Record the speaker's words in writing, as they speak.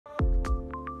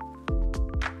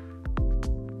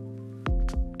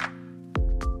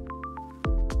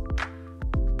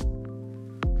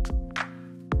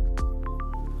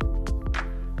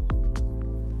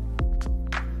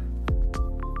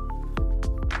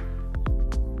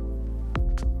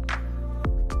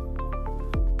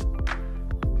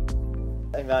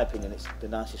in my opinion, it's the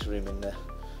nicest room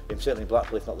in certainly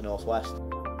Blackpool, if not the Northwest.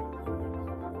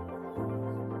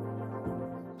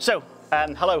 So,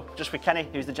 hello, just with Kenny,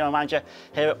 who's the general manager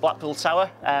here at Blackpool Tower.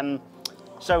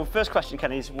 So, first question,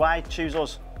 Kenny, is why choose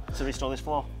us to restore this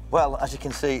floor? Well, as you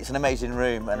can see, it's an amazing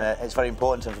room, and it's very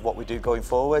important in terms of what we do going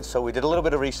forward. So we did a little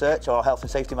bit of research, our health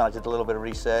and safety manager did a little bit of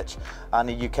research,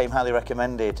 and you came highly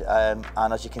recommended. And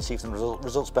as you can see from the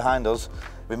results behind us,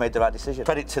 we made the right decision.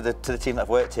 Credit to the team that have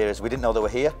worked here, is we didn't know they were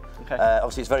here. Okay.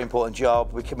 Obviously, it's a very important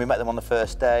job. We met them on the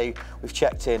first day. We've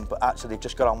checked in, but actually they've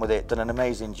just got on with it, done an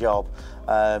amazing job.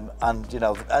 And you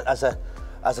know, as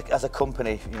a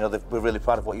company, you know, we're really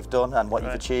proud of what you've done and what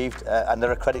you've achieved, and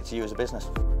they're a credit to you as a business.